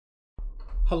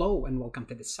Hello and welcome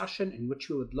to this session in which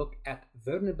we would look at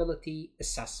vulnerability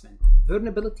assessment.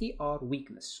 Vulnerability or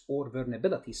weakness, or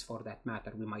vulnerabilities for that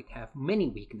matter. We might have many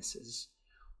weaknesses.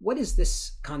 What is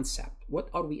this concept? What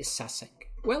are we assessing?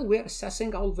 Well, we're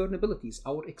assessing our vulnerabilities,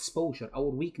 our exposure, our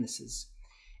weaknesses.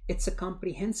 It's a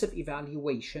comprehensive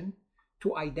evaluation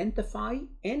to identify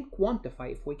and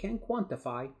quantify, if we can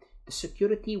quantify, the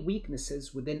security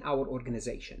weaknesses within our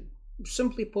organization.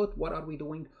 Simply put, what are we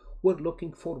doing? We're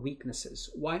looking for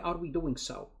weaknesses. Why are we doing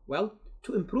so? Well,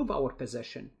 to improve our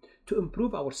position, to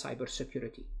improve our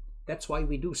cybersecurity. That's why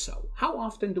we do so. How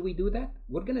often do we do that?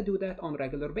 We're going to do that on a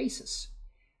regular basis.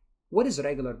 What is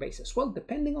regular basis? Well,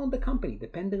 depending on the company,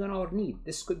 depending on our need,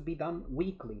 this could be done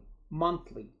weekly,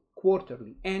 monthly,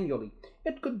 quarterly, annually.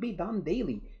 It could be done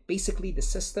daily. Basically, the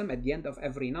system at the end of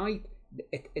every night,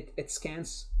 it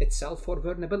scans itself for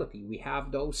vulnerability. We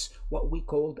have those, what we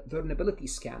called vulnerability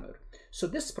scanner. So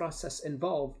this process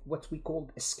involved what we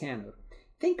called a scanner.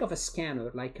 Think of a scanner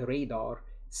like a radar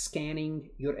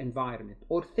scanning your environment,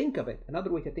 or think of it, another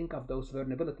way to think of those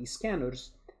vulnerability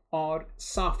scanners are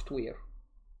software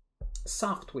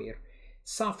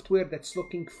that's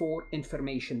looking for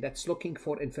information, that's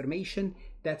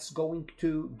going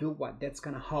to do what? That's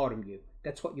going to harm you.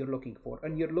 That's what you're looking for.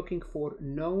 And you're looking for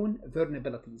known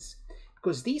vulnerabilities,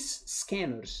 because these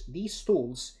scanners, these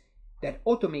tools that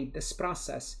automate this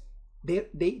process,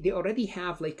 they already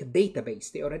have like a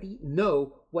database. They already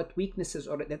know what weaknesses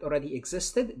that already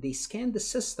existed. They scan the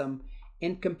system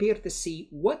and compare to see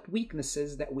what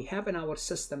weaknesses that we have in our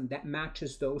system that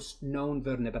matches those known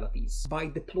vulnerabilities. By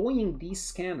deploying these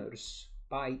scanners,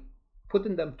 by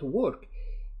putting them to work,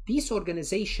 these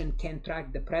organizations can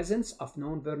track the presence of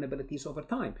known vulnerabilities over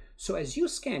time. So as you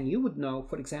scan, you would know,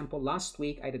 for example, last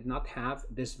week I did not have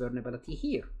this vulnerability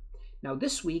here. Now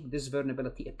this week, this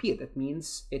vulnerability appeared. That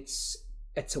means it's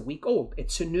a week old.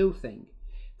 It's a new thing.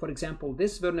 For example,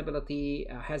 this vulnerability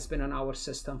has been on our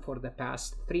system for the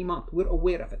past 3 months. We're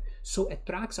aware of it. So it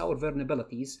tracks our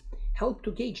vulnerabilities, help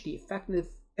to gauge the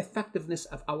effectiveness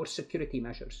of our security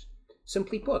measures.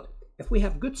 Simply put, if we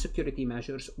have good security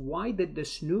measures, why did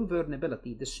this new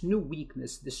vulnerability, this new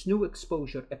weakness, this new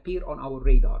exposure appear on our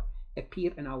radar,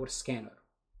 appear in our scanner?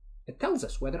 It tells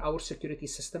us whether our security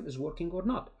system is working or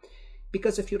not.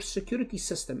 Because if your security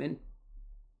system and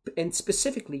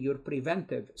specifically your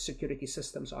preventive security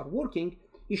systems are working,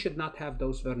 you should not have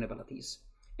those vulnerabilities.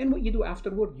 And what you do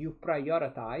afterward, you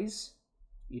prioritize.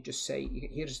 You just say,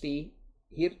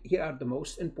 here are the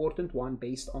most important one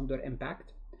based on their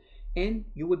impact. And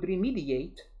you would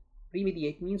remediate.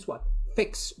 Remediate means what?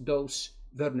 Fix those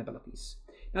vulnerabilities.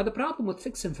 Now, the problem with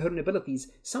fixing vulnerabilities,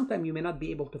 sometimes you may not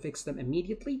be able to fix them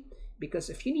immediately, because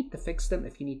if you need to fix them,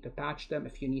 if you need to patch them,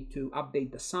 if you need to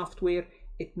update the software,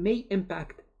 it may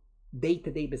impact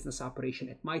day-to-day business operation.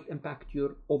 It might impact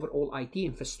your overall IT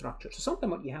infrastructure. So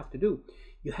sometimes what you have to do,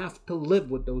 you have to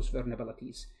live with those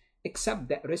vulnerabilities, accept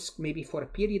that risk maybe for a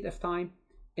period of time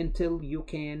until you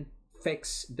can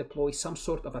fix, deploy some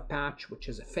sort of a patch, which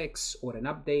is a fix or an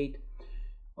update,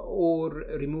 or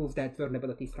remove that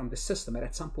vulnerability from the system. And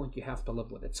at some point you have to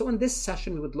live with it. So in this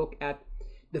session, we would look at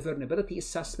the vulnerability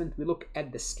assessment. We look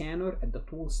at the scanner, at the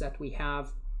tools that we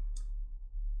have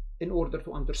in order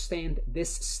to understand this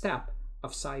step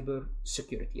of cyber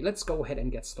security. Let's go ahead and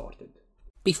get started.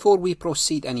 Before we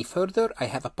proceed any further, I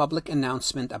have a public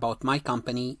announcement about my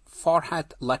company,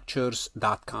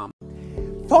 farhatlectures.com.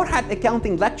 Farhat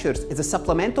Accounting Lectures is a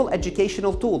supplemental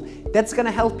educational tool that's going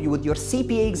to help you with your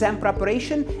CPA exam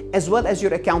preparation as well as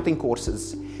your accounting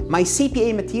courses. My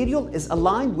CPA material is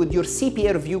aligned with your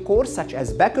CPA review course such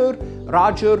as Becker,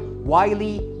 Roger,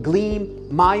 Wiley, Gleam,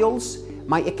 Miles.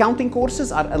 My accounting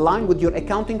courses are aligned with your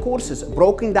accounting courses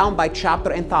broken down by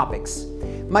chapter and topics.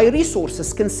 My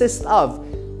resources consist of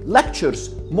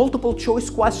lectures, multiple choice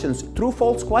questions,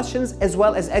 true-false questions, as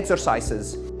well as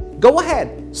exercises. Go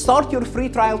ahead, start your free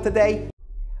trial today.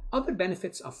 Other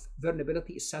benefits of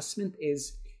vulnerability assessment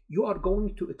is you are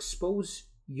going to expose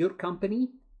your company,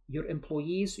 your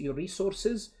employees, your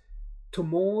resources to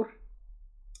more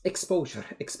exposure.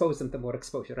 Expose them to more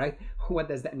exposure, right? What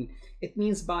does that mean? It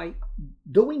means by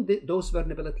doing those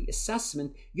vulnerability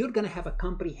assessment, you're going to have a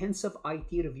comprehensive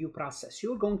IT review process.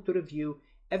 You're going to review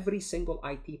every single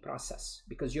IT process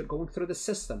because you're going through the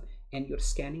system and you're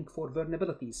scanning for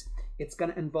vulnerabilities. It's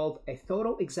going to involve a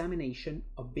thorough examination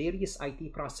of various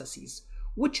IT processes,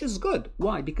 which is good.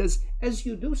 Why? Because as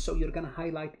you do so, you're going to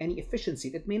highlight any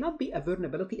efficiency. It may not be a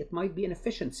vulnerability, it might be an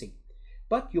efficiency,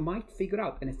 but you might figure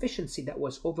out an efficiency that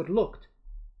was overlooked.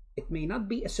 It may not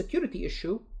be a security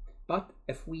issue, but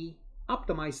if we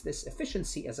optimize this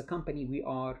efficiency as a company, we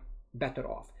are better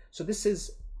off. So this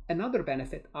is Another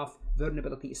benefit of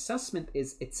vulnerability assessment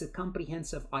is it's a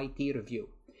comprehensive IT review.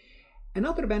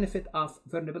 Another benefit of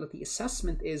vulnerability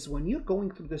assessment is when you're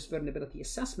going through this vulnerability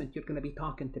assessment, you're going to be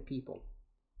talking to people,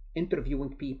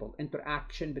 interviewing people,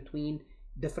 interaction between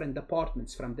different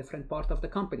departments from different parts of the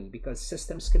company, because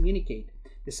systems communicate.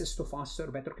 This is to foster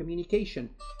better communication.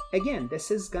 Again, this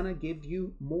is going to give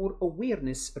you more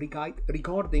awareness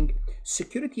regarding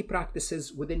security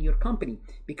practices within your company,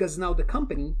 because now the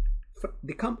company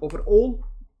overall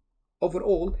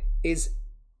is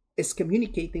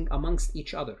communicating amongst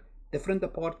each other. Different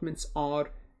departments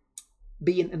are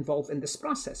being involved in this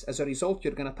process. As a result,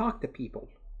 you're going to talk to people.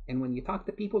 And when you talk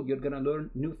to people, you're going to learn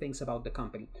new things about the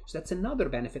company. So that's another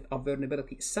benefit of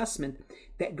vulnerability assessment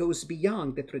that goes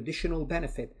beyond the traditional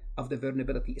benefit of the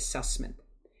vulnerability assessment.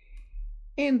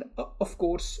 And of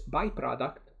course,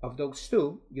 byproduct of those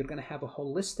two, you're going to have a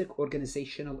holistic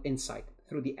organizational insight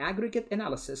through the aggregate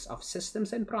analysis of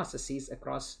systems and processes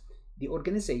across the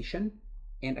organization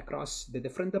and across the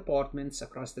different departments,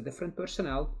 across the different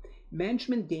personnel.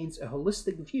 Management gains a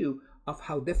holistic view of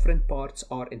how different parts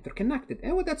are interconnected.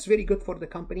 And well, that's very good for the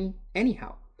company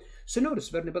anyhow. So notice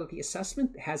vulnerability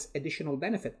assessment has additional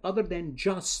benefit other than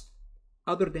just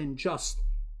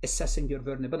assessing your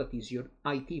vulnerabilities, your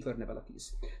IT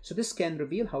vulnerabilities. So this can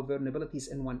reveal how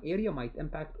vulnerabilities in one area might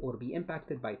impact or be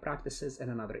impacted by practices in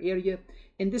another area.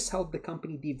 And this helps the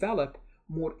company develop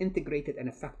more integrated and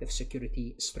effective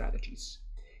security strategies.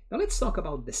 Now let's talk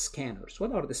about the scanners.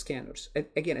 What are the scanners?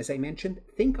 Again, as I mentioned,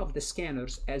 think of the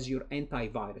scanners as your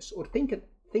antivirus, or think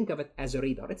of it as a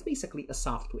radar. It's basically a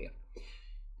software.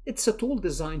 It's a tool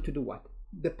designed to do what?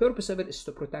 The purpose of it is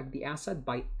to protect the asset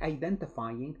by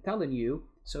identifying, telling you,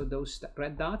 so those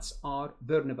red dots are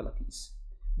vulnerabilities,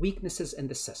 weaknesses in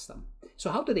the system.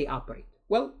 So how do they operate?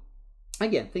 Well,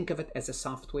 again, think of it as a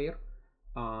software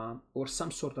or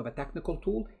some sort of a technical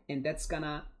tool, and that's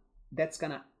gonna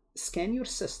scan your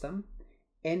system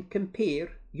and compare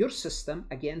your system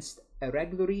against a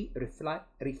regularly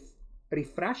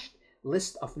refreshed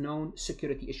list of known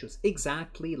security issues,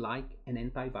 exactly like an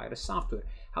antivirus software.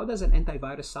 How does an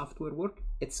antivirus software work?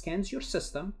 It scans your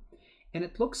system and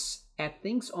it looks at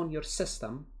things on your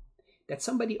system that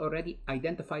somebody already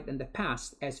identified in the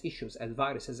past as issues, as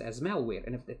viruses, as malware.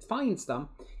 And if it finds them,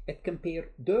 it compares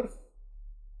their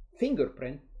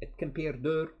fingerprint, it compares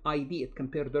their ID, it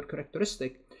compares their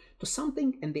characteristic to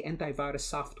something in the antivirus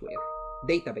software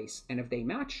database. And if they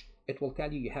match, it will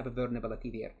tell you you have a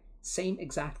vulnerability there. Same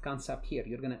exact concept here.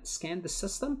 You're going to scan the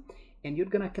system and you're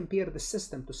going to compare the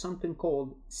system to something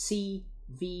called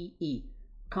CVE,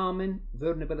 Common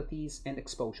Vulnerabilities and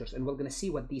Exposures. And we're going to see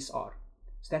what these are.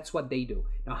 So that's what they do.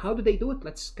 Now, how do they do it?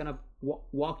 Let's kind of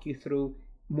walk you through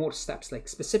more steps. Like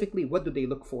specifically, what do they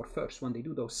look for first? When they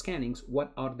do those scannings,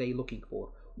 what are they looking for?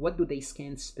 What do they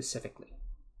scan specifically?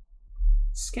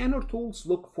 Scanner tools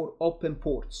look for open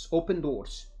ports, open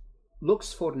doors,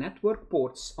 looks for network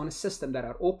ports on a system that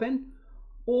are open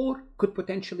or could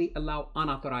potentially allow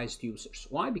unauthorized users.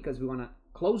 Why? Because we want to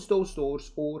close those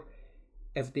doors, or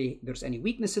if there's any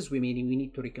weaknesses, we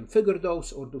need to reconfigure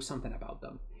those or do something about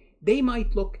them. They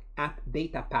might look at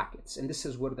data packets, and this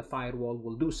is where the firewall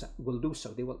will do so.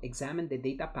 They will examine the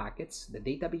data packets, the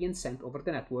data being sent over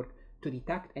the network, to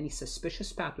detect any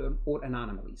suspicious pattern or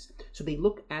anomalies. So they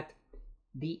look at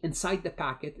the inside the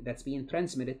packet that's being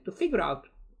transmitted to figure out,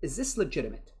 is this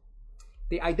legitimate?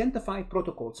 They identify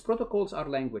protocols. Protocols are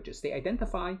languages. They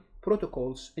identify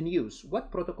protocols in use.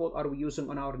 What protocol are we using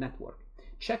on our network?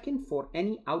 Checking for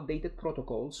any outdated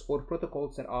protocols or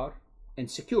protocols that are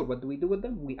insecure. What do we do with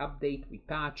them? We update, we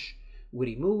patch, we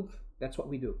remove. That's what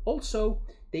we do. Also,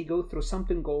 they go through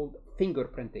something called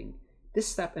fingerprinting. This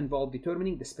step involves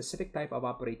determining the specific type of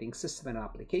operating system and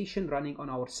application running on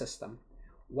our system.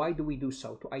 Why do we do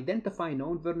so? To identify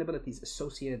known vulnerabilities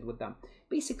associated with them.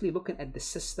 Basically looking at the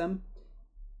system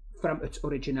from its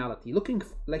originality.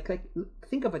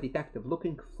 Think of a detective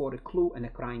looking for a clue in a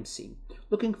crime scene,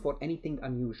 looking for anything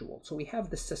unusual. So we have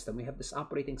this system, we have this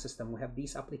operating system, we have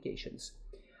these applications.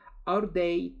 Are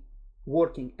they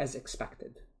working as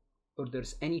expected? Or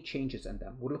there's any changes in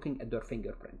them? We're looking at their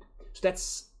fingerprint. So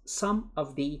that's some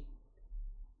of the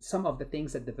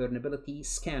things that the vulnerability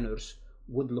scanners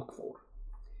would look for.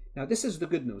 Now, this is the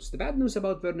good news. The bad news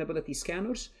about vulnerability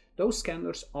scanners, those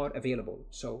scanners are available.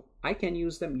 So I can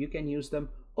use them, you can use them.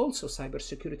 Also,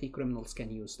 cybersecurity criminals can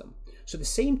use them. So the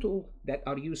same tool that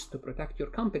are used to protect your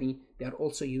company, they are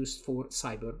also used for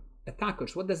cyber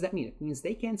attackers. What does that mean? It means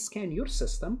they can scan your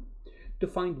system to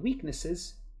find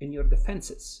weaknesses in your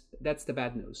defenses. That's the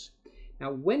bad news.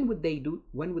 Now, when would they do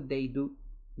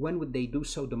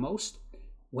so the most?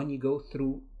 When you go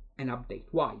through an update.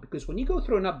 Why? Because when you go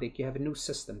through an update, you have a new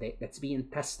system that's being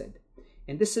tested.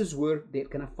 And this is where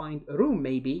they're going to find a room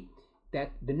maybe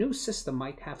that the new system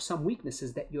might have some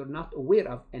weaknesses that you're not aware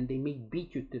of, and they may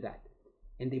beat you to that.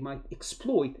 And they might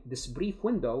exploit this brief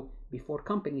window before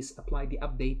companies apply the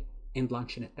update and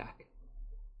launch an attack.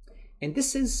 And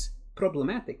this is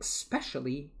problematic,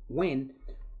 especially when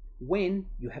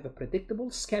you have a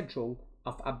predictable schedule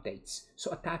of updates.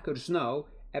 So attackers know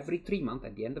every 3 months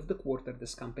at the end of the quarter,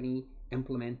 this company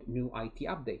implement new IT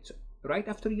updates. Right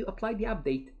after you apply the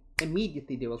update,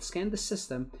 immediately they will scan the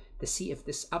system to see if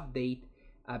this update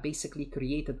basically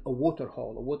created a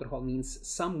waterhole. A waterhole means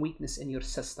some weakness in your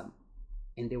system,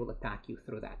 and they will attack you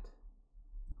through that.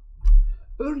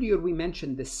 Earlier we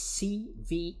mentioned the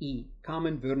CVE,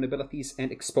 Common Vulnerabilities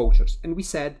and Exposures, and we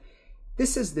said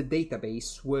this is the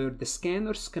database where the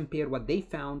scanners compare what they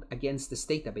found against this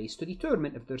database to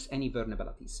determine if there's any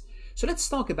vulnerabilities. So let's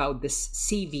talk about this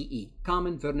CVE,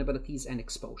 Common Vulnerabilities and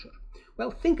Exposure.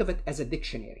 Well, think of it as a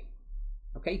dictionary.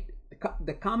 Okay,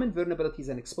 the Common Vulnerabilities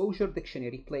and Exposure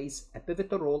Dictionary plays a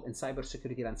pivotal role in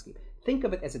cybersecurity landscape. Think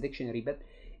of it as a dictionary, but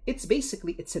it's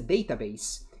a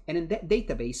database. And in that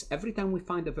database, every time we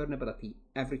find a vulnerability,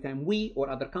 every time we or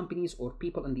other companies or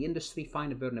people in the industry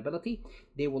find a vulnerability,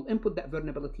 they will input that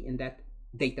vulnerability in that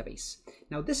database.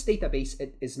 Now, this database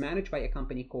is managed by a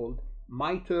company called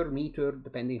Meter,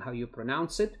 depending how you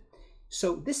pronounce it.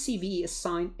 So this CVE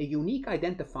assigns a unique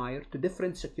identifier to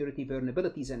different security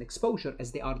vulnerabilities and exposure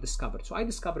as they are discovered. So I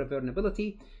discover a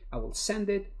vulnerability, I will send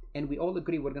it, and we all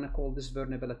agree we're going to call this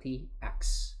vulnerability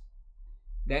X.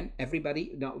 Then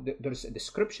everybody, now there's a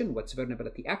description what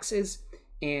vulnerability X is,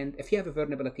 and if you have a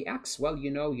vulnerability X, well,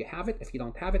 you know you have it. If you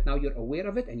don't have it, now you're aware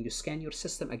of it, and you scan your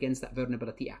system against that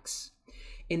vulnerability X.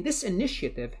 And this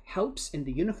initiative helps in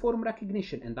the uniform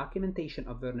recognition and documentation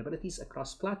of vulnerabilities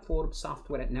across platform,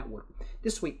 software, and network.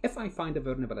 This way, if I find a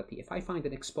vulnerability, if I find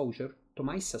an exposure to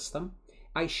my system,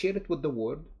 I share it with the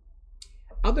world.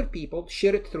 Other people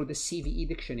share it through the CVE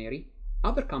dictionary.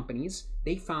 Other companies,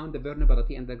 they found the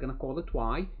vulnerability and they're going to call it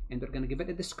Y, and they're going to give it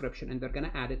a description and they're going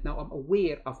to add it. Now I'm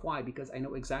aware of Y because I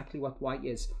know exactly what Y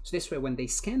is. So this way, when they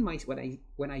scan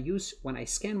when I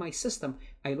scan my system,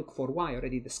 I look for Y. I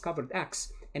already discovered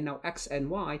X, and now X and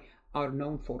Y are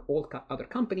known for all other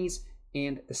companies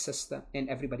and the system, and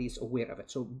everybody is aware of it.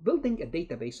 So building a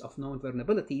database of known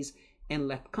vulnerabilities and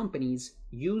let companies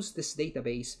use this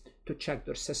database to check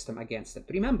their system against it.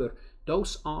 Remember,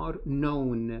 those are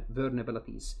known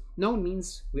vulnerabilities. Known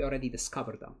means we already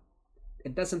discovered them.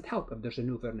 It doesn't help if there's a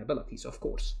new vulnerabilities, of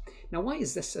course. Now, why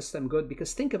is this system good?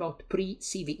 Because think about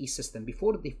pre-CVE system.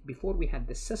 Before we had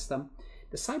this system,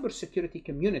 the cybersecurity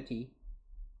community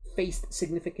faced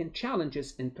significant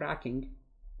challenges in tracking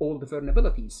all the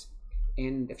vulnerabilities.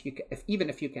 And even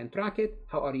if you can track it,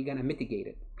 how are you going to mitigate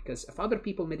it? Because if other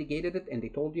people mitigated it and they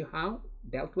told you how,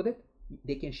 dealt with it,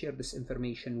 they can share this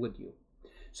information with you.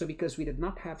 So because we did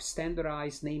not have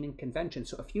standardized naming convention,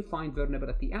 so if you find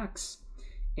vulnerability X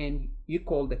and you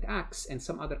called it X and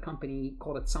some other company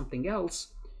call it something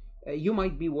else, you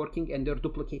might be working and they're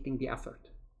duplicating the effort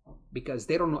because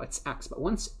they don't know it's X. But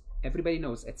once everybody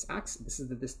knows it's X, this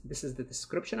is the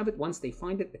description of it. Once they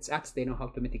find it, it's X, they know how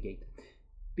to mitigate.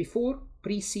 Before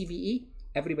pre-CVE,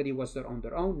 everybody was there on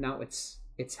their own. Now it's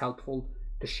helpful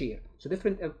to share. So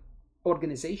different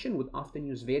organization would often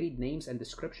use varied names and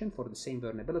description for the same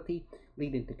vulnerability,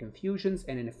 leading to confusions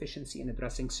and inefficiency in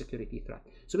addressing security threat.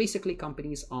 So basically,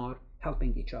 companies are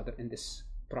helping each other in this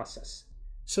process.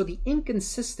 So the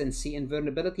inconsistency in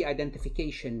vulnerability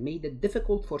identification made it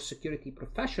difficult for security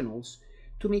professionals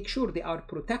to make sure they are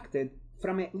protected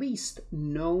from at least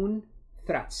known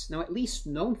threats. Now, at least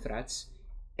known threats,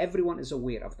 everyone is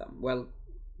aware of them. Well,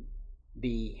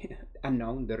 the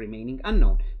unknown, the remaining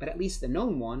unknown, but at least the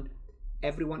known one,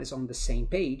 everyone is on the same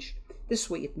page. This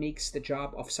way it makes the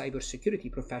job of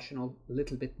cybersecurity professional a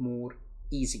little bit more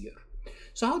easier.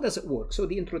 So how does it work? So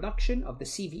the introduction of the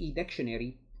CVE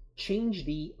dictionary changed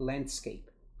the landscape,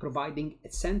 providing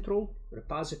a central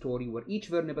repository where each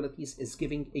vulnerability is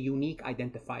giving a unique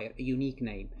identifier, a unique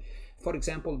name. For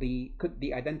example, the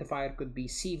identifier could be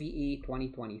CVE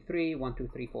 2023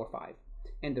 12345,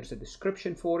 and there's a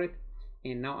description for it.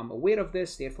 And now I'm aware of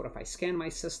this. Therefore, if I scan my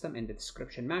system and the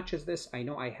description matches this, I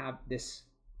know I have this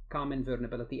common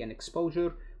vulnerability and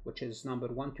exposure, which is number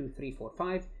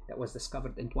 12345 that was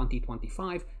discovered in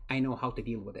 2025. I know how to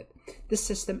deal with it. This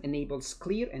system enables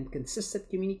clear and consistent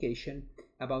communication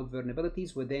about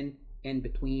vulnerabilities within and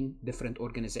between different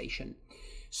organizations.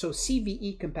 So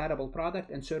CVE compatible product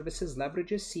and services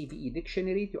leverages CVE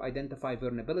dictionary to identify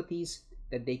vulnerabilities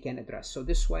that they can address. So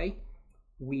this way,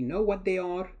 we know what they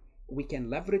are. we can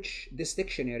leverage this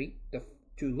dictionary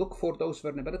to look for those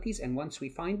vulnerabilities, and once we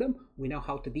find them, we know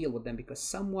how to deal with them because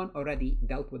someone already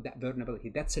dealt with that vulnerability.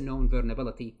 That's a known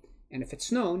vulnerability, and if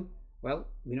it's known, well,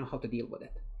 we know how to deal with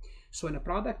it. So when a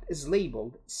product is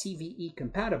labeled CVE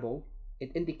compatible,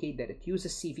 it indicates that it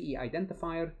uses CVE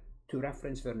identifier to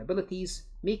reference vulnerabilities,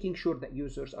 making sure that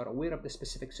users are aware of the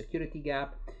specific security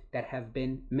gap that have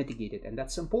been mitigated, and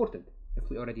that's important. If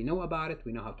we already know about it,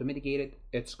 we know how to mitigate it,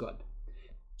 it's good.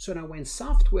 So now when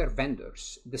software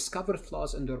vendors discover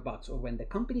flaws in their bugs, or when the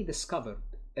company discovered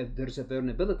if there's a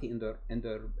vulnerability in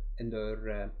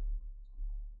their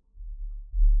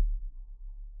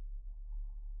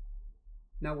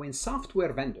now when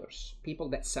software vendors, people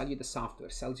that sell you the software,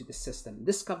 sells you the system,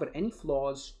 discover any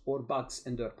flaws or bugs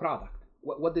in their product,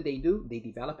 what do? They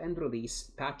develop and release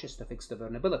patches to fix the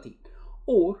vulnerability.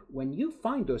 Or when you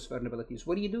find those vulnerabilities,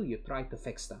 what do? You try to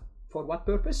fix them. For what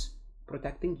purpose?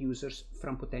 Protecting users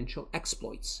from potential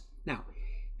exploits. Now,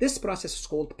 this process is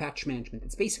called patch management.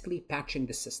 It's basically patching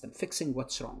the system, fixing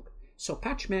what's wrong. So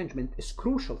patch management is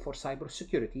crucial for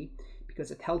cybersecurity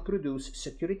because it helps reduce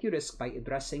security risk by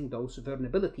addressing those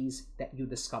vulnerabilities that you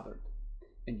discovered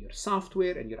in your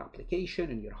software, in your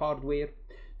application, in your hardware,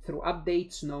 through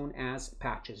updates known as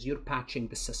patches. You're patching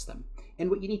the system. And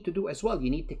what you need to do as well,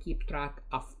 you need to keep track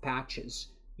of patches.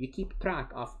 You keep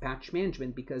track of patch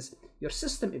management because your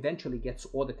system eventually gets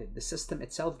audited. The system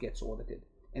itself gets audited.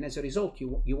 And as a result,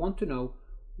 you want to know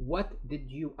what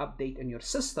did you update in your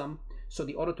system so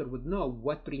the auditor would know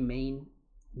what remain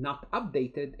not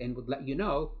updated and would let you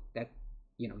know that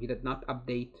you did not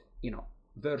update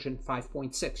version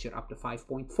 5.6, you're up to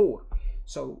 5.4.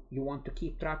 So you want to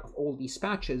keep track of all these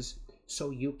patches so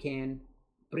you can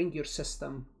bring your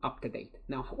system up to date.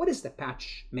 Now, what is the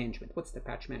patch management? What's the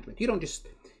patch management? You don't just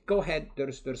go ahead,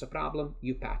 there's a problem,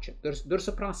 you patch it. There's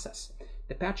a process.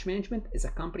 The patch management is a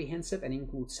comprehensive and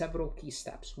includes several key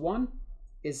steps. One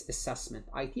is assessment.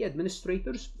 IT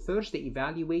administrators, first they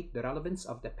evaluate the relevance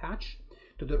of the patch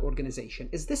to their organization.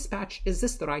 Is this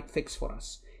the right fix for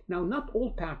us? Now, not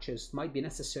all patches might be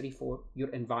necessary for your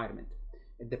environment.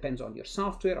 It depends on your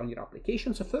software, on your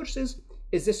application. So first is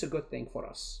this a good thing for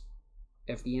us?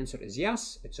 If the answer is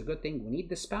yes, it's a good thing. We need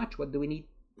this patch. What do we need?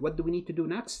 What do we need to do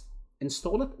next?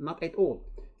 Install it? Not at all.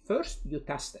 First, you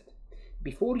test it.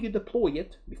 Before you deploy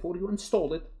it, before you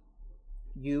install it,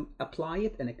 you apply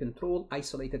it in a controlled,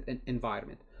 isolated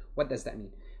environment. What does that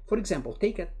mean? For example,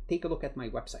 take a look at my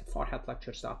website,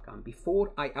 farhatlectures.com.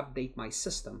 Before I update my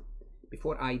system,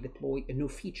 before I deploy a new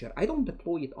feature, I don't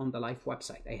deploy it on the live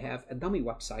website. I have a dummy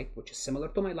website, which is similar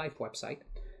to my live website.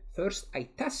 First, I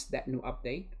test that new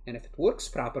update, and if it works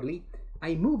properly,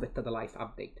 I move it to the live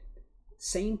update.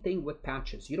 Same thing with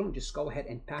patches. You don't just go ahead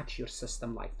and patch your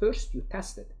system live. First, you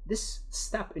test it. This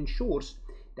step ensures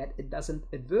that it doesn't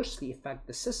adversely affect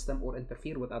the system or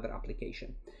interfere with other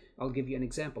application. I'll give you an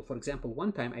example. For example,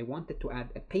 one time I wanted to add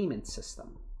a payment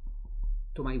system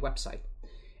to my website.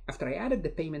 After I added the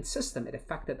payment system, it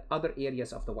affected other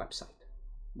areas of the website.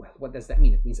 Well, what does that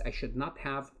mean? It means I should not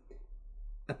have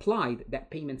applied that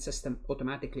payment system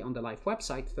automatically on the live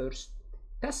website. First,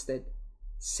 test it,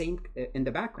 same in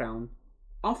the background,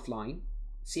 offline,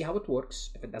 see how it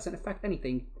works. If it doesn't affect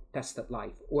anything, test it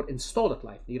live or install it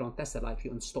live. You don't test it live,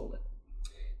 you install it.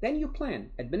 Then you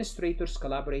plan. Administrators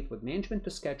collaborate with management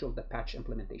to schedule the patch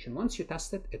implementation. Once you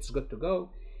test it, it's good to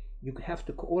go. You have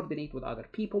to coordinate with other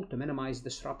people to minimize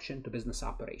disruption to business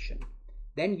operation.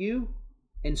 Then you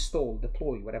install,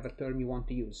 deploy, whatever term you want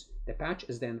to use. The patch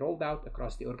is then rolled out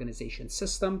across the organization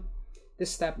system.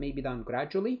 This step may be done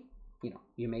gradually.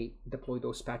 You may deploy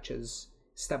those patches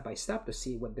step by step to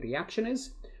see what the reaction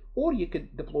is, or you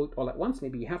could deploy it all at once.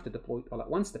 Maybe you have to deploy it all at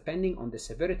once depending on the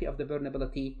severity of the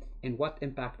vulnerability and what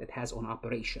impact it has on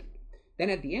operation.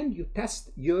 Then at the end, you test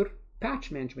your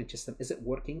patch management system. Is it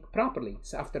working properly?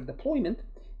 So after deployment,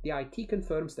 the IT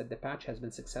confirms that the patch has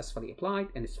been successfully applied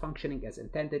and is functioning as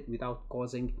intended without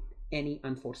causing any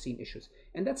unforeseen issues.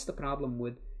 And that's the problem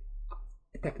with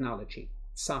technology,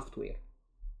 software.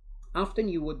 Often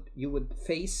you would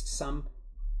face some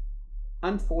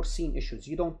unforeseen issues.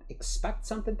 You don't expect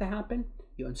something to happen.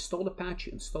 You install a patch,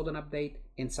 you install an update,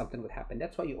 and something would happen.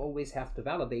 That's why you always have to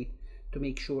validate to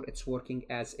make sure it's working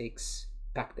as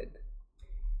expected.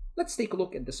 Let's take a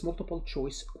look at this multiple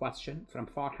choice question from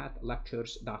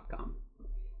farhatlectures.com.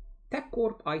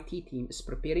 TechCorp IT team is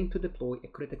preparing to deploy a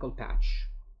critical patch.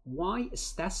 Why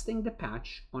is testing the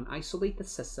patch on isolated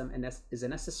system and is a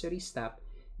necessary step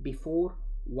before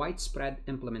widespread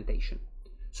implementation?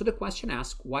 So the question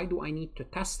asks, why do I need to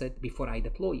test it before I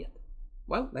deploy it?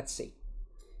 Well, let's see.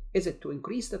 Is it to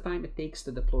increase the time it takes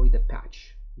to deploy the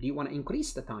patch? Do you want to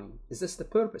increase the time? Is this the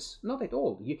purpose? Not at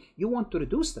all. You want to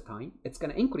reduce the time. It's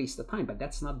going to increase the time, but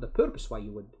that's not the purpose why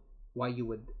you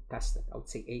would test it. I would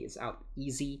say A is out.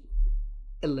 Easy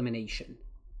elimination.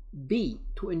 B,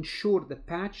 to ensure the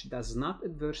patch does not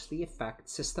adversely affect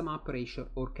system operation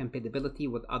or compatibility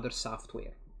with other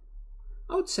software.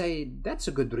 I would say that's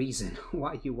a good reason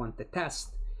why you want the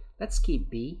test. Let's keep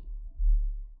B.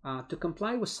 To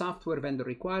comply with software vendor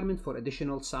requirement for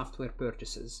additional software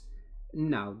purchases.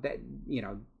 No, that,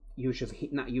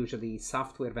 not usually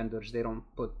software vendors, they don't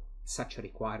put such a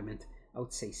requirement. I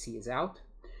would say C is out.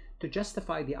 To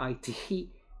justify the IT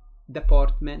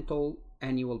departmental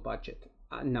annual budget.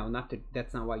 No,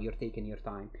 that's not why you're taking your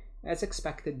time. As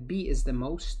expected, B is the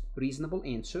most reasonable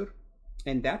answer,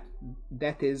 and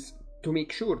that is to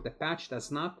make sure the patch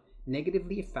does not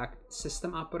negatively affect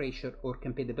system operation or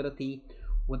compatibility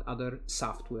with other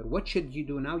software. What should you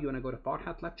do now? You want to go to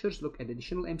Farhat Lectures, look at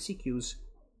additional MCQs.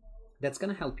 That's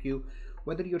going to help you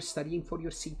whether you're studying for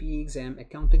your CPA exam,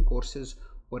 accounting courses,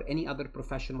 or any other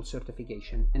professional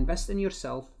certification. Invest in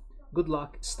yourself. Good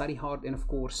luck, study hard, and of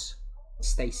course,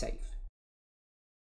 stay safe.